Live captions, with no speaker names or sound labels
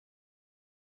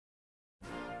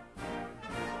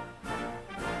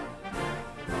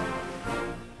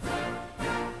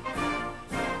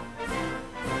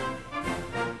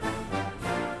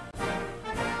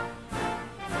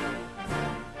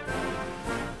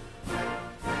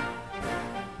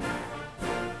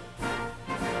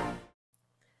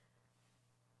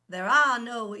There are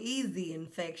no easy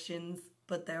infections,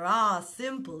 but there are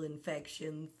simple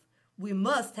infections. We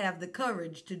must have the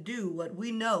courage to do what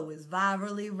we know is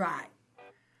virally right.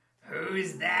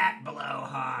 Who's that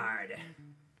blowhard?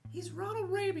 He's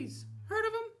Ronald Rabies. Heard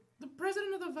of him? The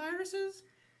president of the viruses?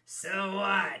 So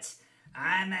what?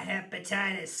 I'm a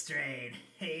hepatitis strain.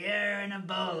 You're an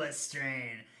Ebola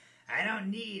strain. I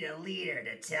don't need a leader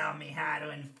to tell me how to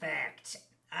infect.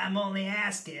 I'm only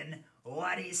asking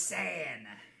what he's saying.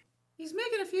 He's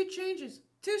making a few changes.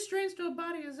 2 strains to a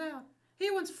body is out. He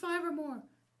wants 5 or more.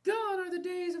 Gone are the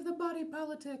days of the body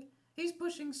politic. He's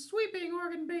pushing sweeping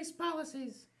organ-based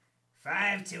policies.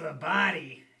 5 to a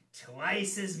body,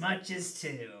 twice as much as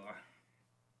 2.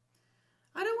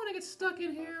 I don't want to get stuck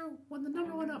in here when the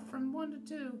number went up from 1 to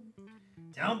 2.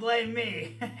 Don't blame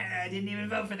me. I didn't even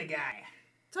vote for the guy.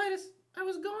 Titus, I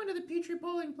was going to the Petrie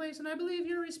polling place and I believe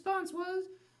your response was...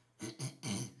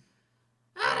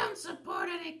 I don't support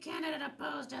any candidate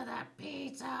opposed to the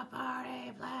Pizza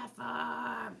Party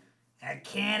platform. A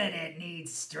candidate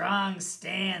needs strong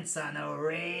stance on oregano.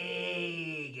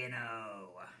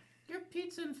 Your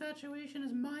pizza infatuation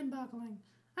is mind-boggling.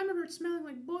 I remember it smelling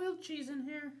like boiled cheese in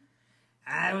here.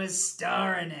 I was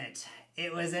storing it.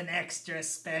 It was an extra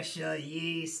special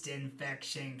yeast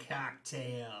infection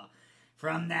cocktail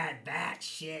from that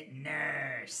batshit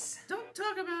nurse. Don't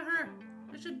talk about her.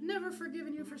 I should never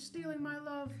forgiven you for stealing my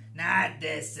love. Not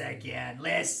this again.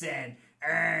 Listen,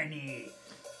 Ernie.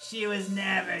 She was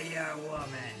never your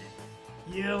woman.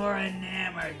 You were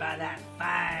enamored by that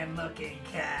fine-looking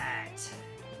cat.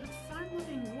 That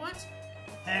fine-looking what?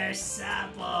 Her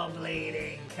supple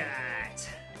bleeding cat.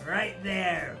 Right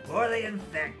there, poorly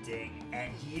infecting,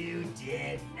 and you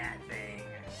did nothing.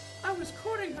 I was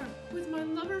courting her with my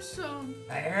lover's song.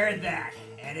 I heard that,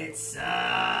 and it sucked.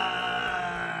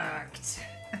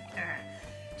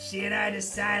 She and I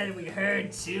decided we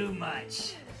heard too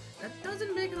much. That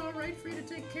doesn't make it all right for you to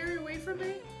take Carrie away from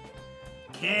me?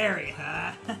 Carrie,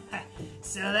 huh?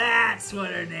 So that's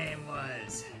what her name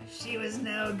was. She was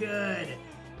no good.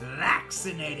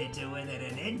 Vaccinated to within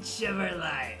an inch of her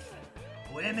life.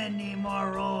 Women need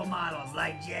more role models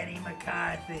like Jenny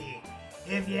McCarthy.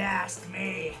 If you ask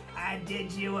me, I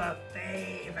did you a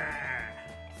favor.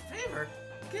 Favor?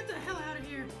 Get the hell out of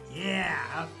here. Yeah,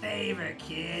 a favor,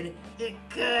 kid. It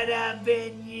could have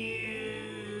been you.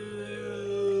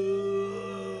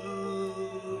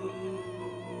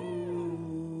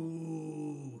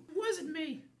 It wasn't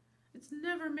me. It's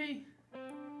never me.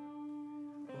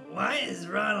 Why is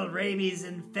Ronald Rabies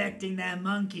infecting that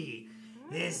monkey?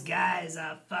 This guy's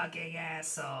a fucking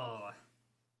asshole.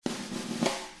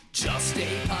 Just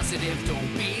stay positive,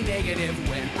 don't be negative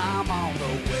when I'm on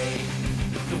the way.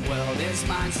 The world is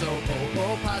mine, so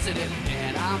positive,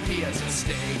 and I'm here to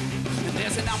stay. And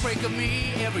there's an outbreak of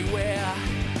me everywhere.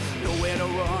 Nowhere to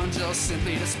run, just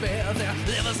simply despair. Their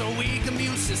livers are weak,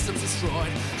 immune systems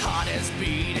destroyed. Heart is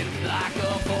beating like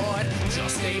a void.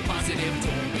 Just stay positive,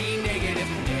 don't be negative,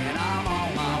 and I'm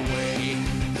on my way.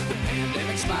 The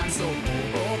pandemic's mine, so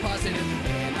positive,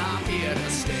 and I'm here to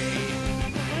stay.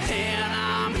 And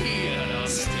I'm here to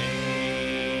stay.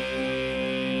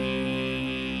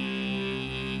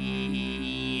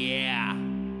 Yeah.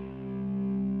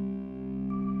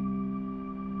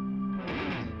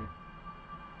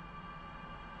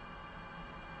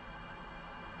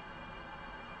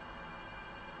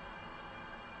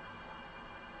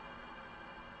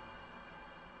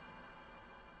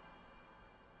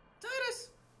 Titus,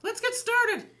 let's get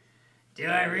started. Do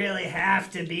I really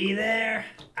have to be there?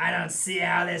 I don't see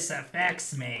how this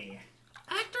affects me.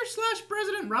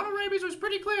 Actor/President Ronald Rabies was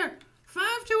pretty clear.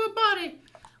 5 to a body.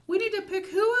 We need to pick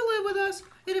who will live with us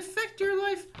and affect your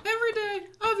life every day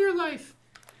of your life.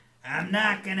 I'm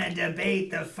not gonna debate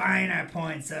the finer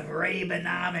points of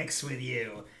Rabenomics with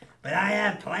you, but I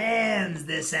have plans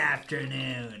this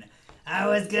afternoon. I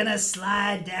was gonna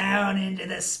slide down into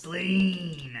the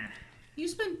spleen. You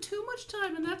spend too much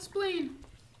time in that spleen.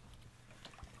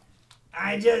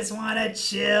 I just want to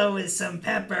chill with some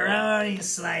pepperoni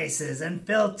slices and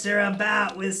filter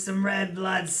about with some red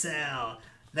blood cell.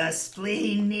 The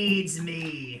spleen needs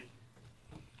me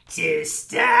to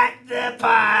start the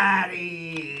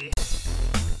party.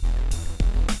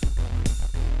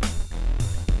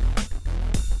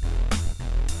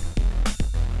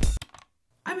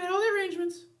 I made all the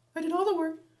arrangements. I did all the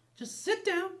work. Just sit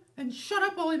down and shut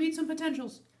up while I meet some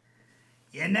potentials.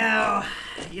 You know,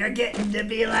 you're getting to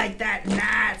be like that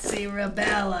Nazi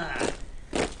rubella.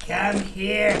 Come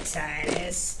here,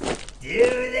 Titus. Do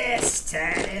this,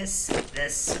 Titus. The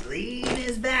spleen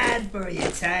is bad for you,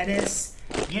 Titus.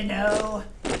 You know,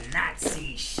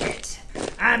 Nazi shit.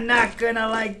 I'm not gonna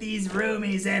like these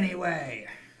roomies anyway.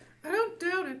 I don't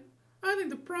doubt it. I think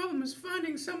the problem is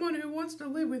finding someone who wants to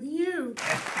live with you.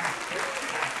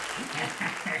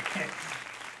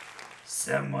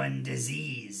 Someone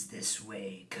diseased this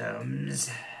way comes.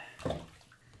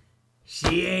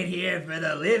 She ain't here for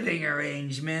the living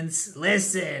arrangements.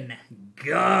 Listen,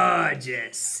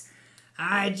 gorgeous.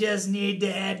 I just need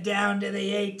to head down to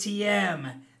the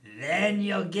ATM. Then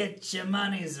you'll get your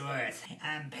money's worth.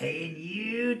 I'm paying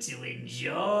you to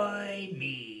enjoy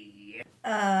me.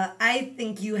 I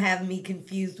think you have me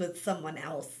confused with someone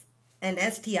else. An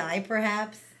STI,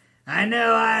 perhaps? I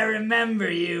know I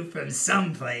remember you from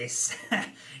someplace.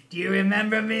 Do you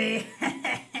remember me?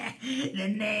 The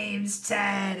name's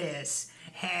Titus.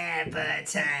 Hepa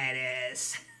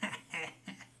Titus.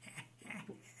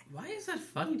 Why is that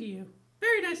funny to you?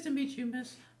 Very nice to meet you,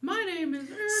 miss. My name is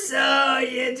Ernie. So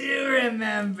you do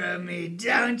remember me,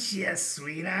 don't you,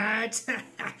 sweetheart?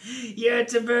 You're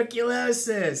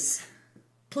tuberculosis.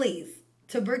 Please,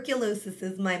 tuberculosis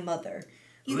is my mother.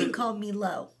 You can call me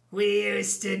Lo. We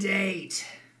used to date.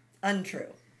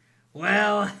 Untrue.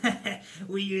 Well,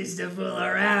 we used to fool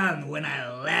around when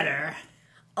I let her.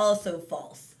 Also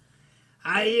false.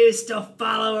 I used to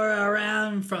follow her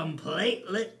around from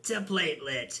platelet to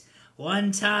platelet.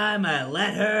 One time I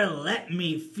let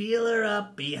me feel her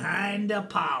up behind a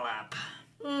polyp.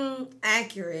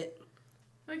 Accurate.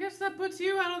 I guess that puts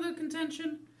you out of the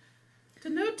contention. To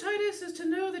know Titus is to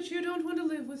know that you don't want to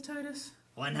live with Titus.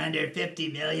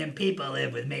 150 million people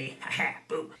live with me.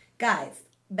 Boom. Guys,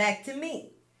 back to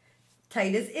me.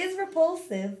 Titus is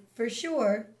repulsive, for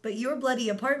sure, but your bloody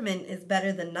apartment is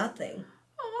better than nothing.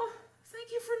 Oh,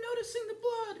 thank you for noticing the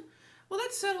blood. Well,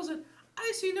 that settles it.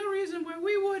 I see no reason why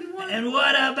we wouldn't want to... And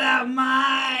what about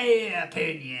my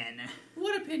opinion?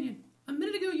 What opinion? A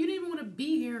minute ago, you didn't even want to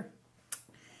be here.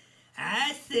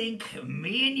 I think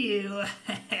me and you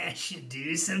should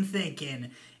do some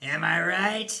thinking. Am I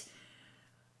right?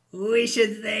 We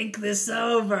should think this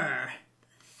over.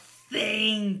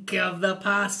 Think of the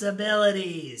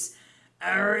possibilities.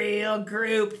 A real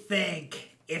group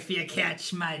think, if you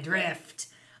catch my drift.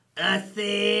 A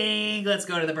thing. Let's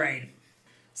go to the brain.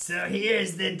 So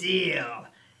here's the deal.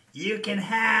 You can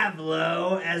have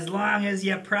Lo as long as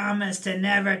you promise to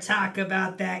never talk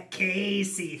about that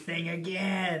Casey thing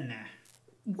again.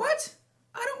 What?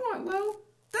 I don't want Lo.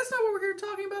 That's not what we're here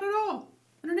talking about at all.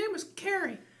 And her name was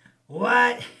Carrie.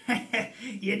 What?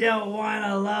 You don't want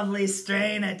a lovely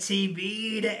strain of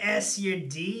TB to S your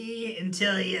D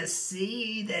until you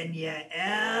C, then you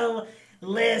L?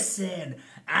 Listen,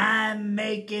 I'm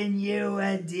making you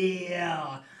a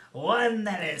deal. One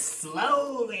that is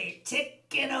slowly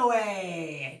ticking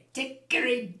away.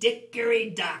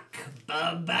 Tickery-dickery-dock,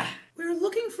 bub. We're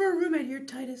looking for a roommate here,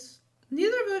 Titus.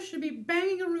 Neither of us should be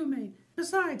banging a roommate.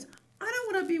 Besides, I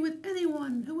don't want to be with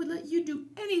anyone who would let you do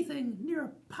anything near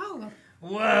a polyp.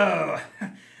 Whoa,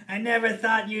 I never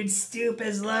thought you'd stoop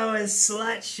as low as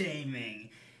slut-shaming.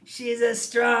 She's a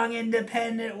strong,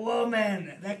 independent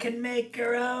woman that can make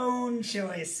her own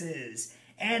choices.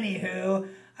 Anywho,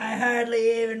 I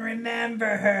hardly even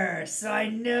remember her, so I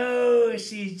know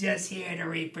she's just here to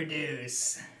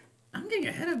reproduce. I'm getting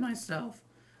ahead of myself.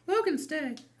 Logan,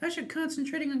 stay. I should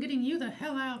concentrating on getting you the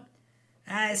hell out.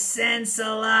 I sense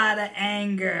a lot of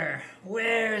anger.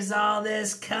 Where's all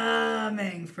this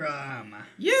coming from?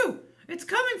 You! It's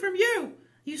coming from you!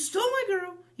 You stole my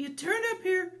girl, you turned up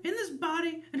here in this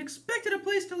body and expected a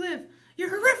place to live. You're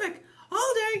horrific!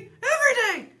 All day, every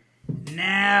day!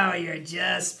 Now you're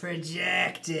just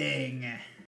projecting.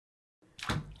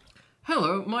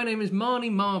 Hello, my name is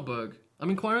Marnie Marburg. I'm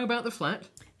inquiring about the flat.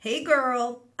 Hey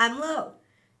girl, I'm Lo.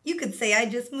 You could say I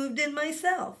just moved in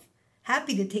myself.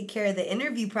 Happy to take care of the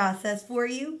interview process for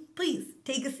you. Please,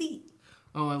 take a seat.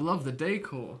 Oh, I love the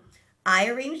decor. I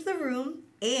arranged the room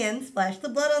and splashed the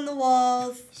blood on the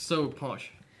walls. So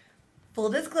posh. Full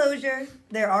disclosure,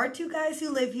 there are 2 guys who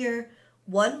live here,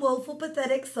 one woeful,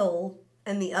 pathetic soul,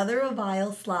 and the other a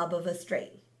vile slob of a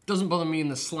strain. Doesn't bother me in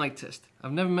the slightest.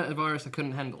 I've never met a virus I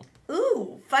couldn't handle.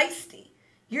 Ooh, feisty.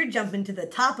 You're jumping to the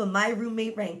top of my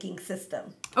roommate ranking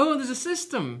system. Oh, there's a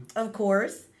system. Of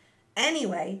course.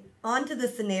 Anyway, on to the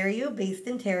scenario-based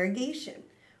interrogation.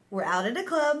 We're out at a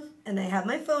club, and I have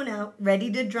my phone out,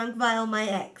 ready to drunk vile my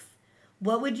ex.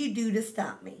 What would you do to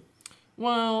stop me?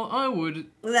 Well, I would...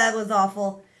 That was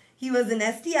awful. He was an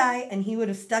STI, and he would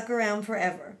have stuck around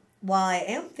forever. While I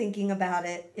am thinking about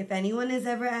it, if anyone is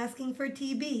ever asking for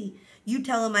TB, you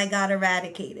tell him I got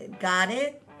eradicated. Got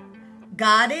it?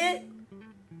 Got it?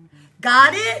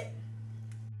 Got it?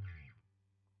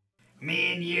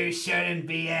 Me and you shouldn't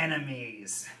be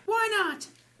enemies. Why not?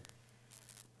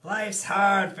 Life's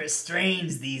hard for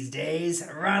strains these days.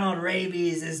 Ronald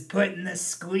Rabies is putting the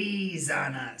squeeze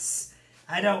on us.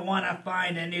 I don't want to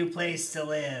find a new place to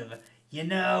live. You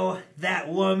know, that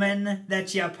woman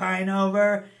that you pine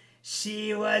over,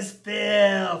 she was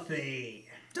filthy.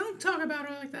 Don't talk about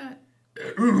her like that.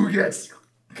 Who gets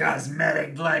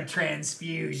cosmetic blood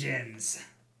transfusions?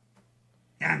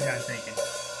 I'm done thinking.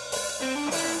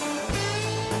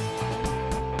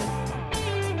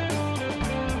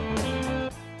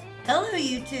 Hello,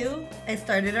 you two. I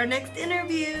started our next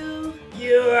interview.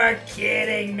 You are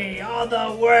kidding me. All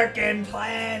the work and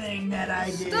planning that I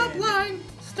did. Stop lying.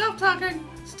 Stop talking.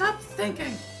 Stop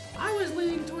thinking. I was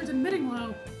leaning towards admitting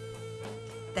low.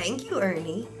 Thank you,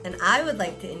 Ernie. And I would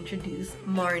like to introduce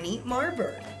Marnie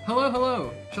Marburg. Hello,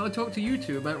 hello. Shall I talk to you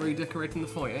two about redecorating the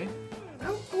foyer?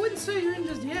 I wouldn't say you're in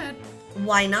just yet.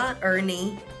 Why not,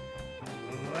 Ernie?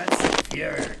 What's a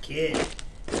Führer, kid?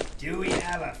 Do we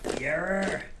have a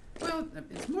Führer? Well,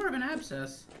 it's more of an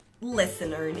abscess.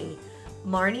 Listen, Ernie.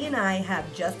 Marnie and I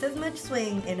have just as much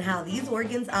swing in how these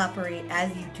organs operate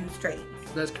as you two strains.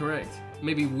 That's correct.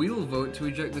 Maybe we'll vote to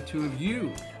eject the two of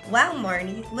you. Wow,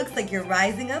 Marnie. Looks like you're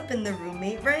rising up in the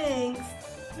roommate ranks.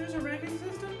 There's a ranking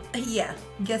system? Yeah,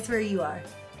 guess where you are.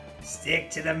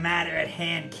 Stick to the matter at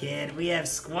hand, kid. We have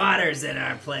squatters in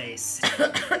our place.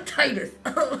 Titus,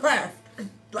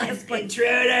 last place.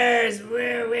 Intruders!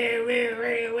 Woo.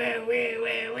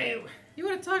 You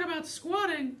want to talk about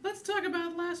squatting? Let's talk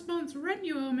about last month's rent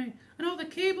you owe me, and all the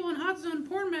cable and Hot Zone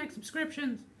Porn Mag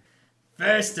subscriptions.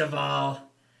 First of all,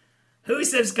 who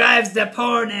subscribes to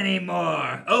porn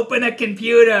anymore? Open a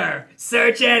computer.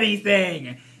 Search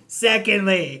anything.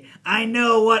 Secondly, I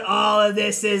know what all of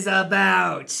this is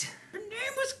about. Her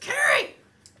name was Carrie!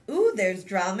 Ooh, there's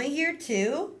drama here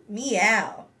too.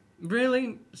 Meow.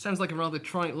 Really? Sounds like a rather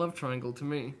trite love triangle to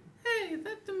me. Hey,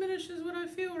 that diminishes what I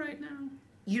feel right now.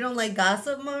 You don't like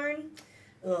gossip, Marn?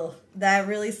 Ugh, that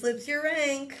really slips your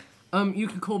rank. You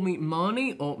can call me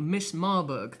Marnie or Miss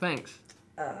Marburg, thanks.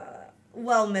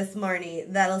 Well, Miss Marnie,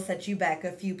 that'll set you back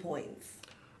a few points.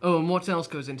 Oh, and what else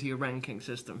goes into your ranking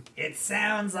system? It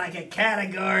sounds like a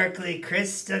categorically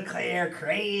crystal clear,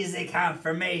 crazy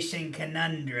confirmation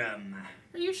conundrum.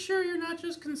 Are you sure you're not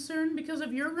just concerned because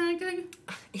of your ranking?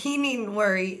 He needn't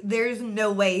worry. There's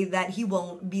no way that he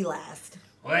won't be last.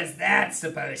 What's that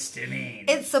supposed to mean?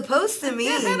 It's supposed to mean...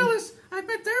 Can't handle this! My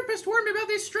therapist warned me about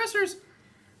these stressors.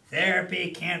 Therapy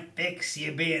can't fix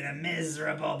you being a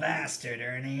miserable bastard,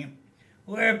 Ernie.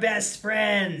 We're best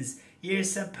friends. You're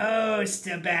supposed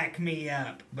to back me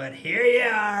up. But here you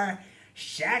are,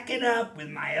 shacking up with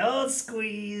my old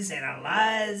squeeze and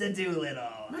Eliza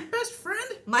Doolittle. My best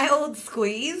friend? My old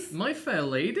squeeze? My fair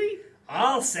lady?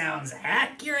 All sounds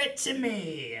accurate to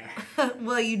me.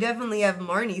 Well, you definitely have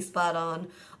Marnie spot on.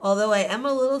 Although I am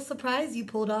a little surprised you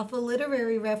pulled off a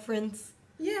literary reference.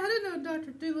 Yeah, I didn't know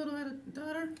Dr. Doolittle had a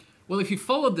daughter. Well, if you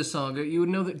followed the saga, you would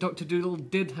know that Dr. Doodle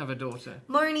did have a daughter.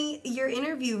 Marnie, your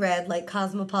interview read like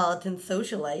cosmopolitan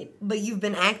socialite, but you've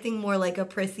been acting more like a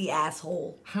prissy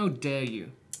asshole. How dare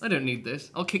you? I don't need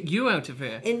this. I'll kick you out of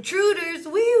here. Intruders,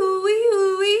 wee-oo,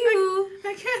 wee-oo, wee-oo.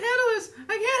 I can't handle this!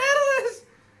 I can't handle this!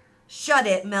 Shut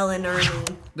it, Melon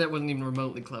Ernie. That wasn't even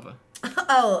remotely clever.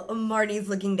 Oh, Marnie's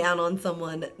looking down on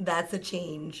someone. That's a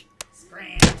change.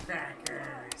 Scram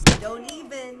crackers. Don't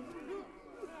even.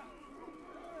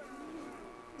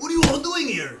 What are you all doing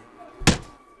here?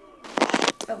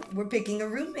 Oh, we're picking a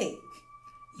roommate.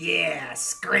 Yeah,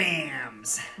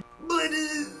 scrams. But,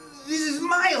 this is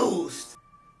my host.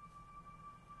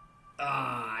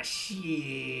 Aw,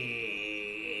 shit.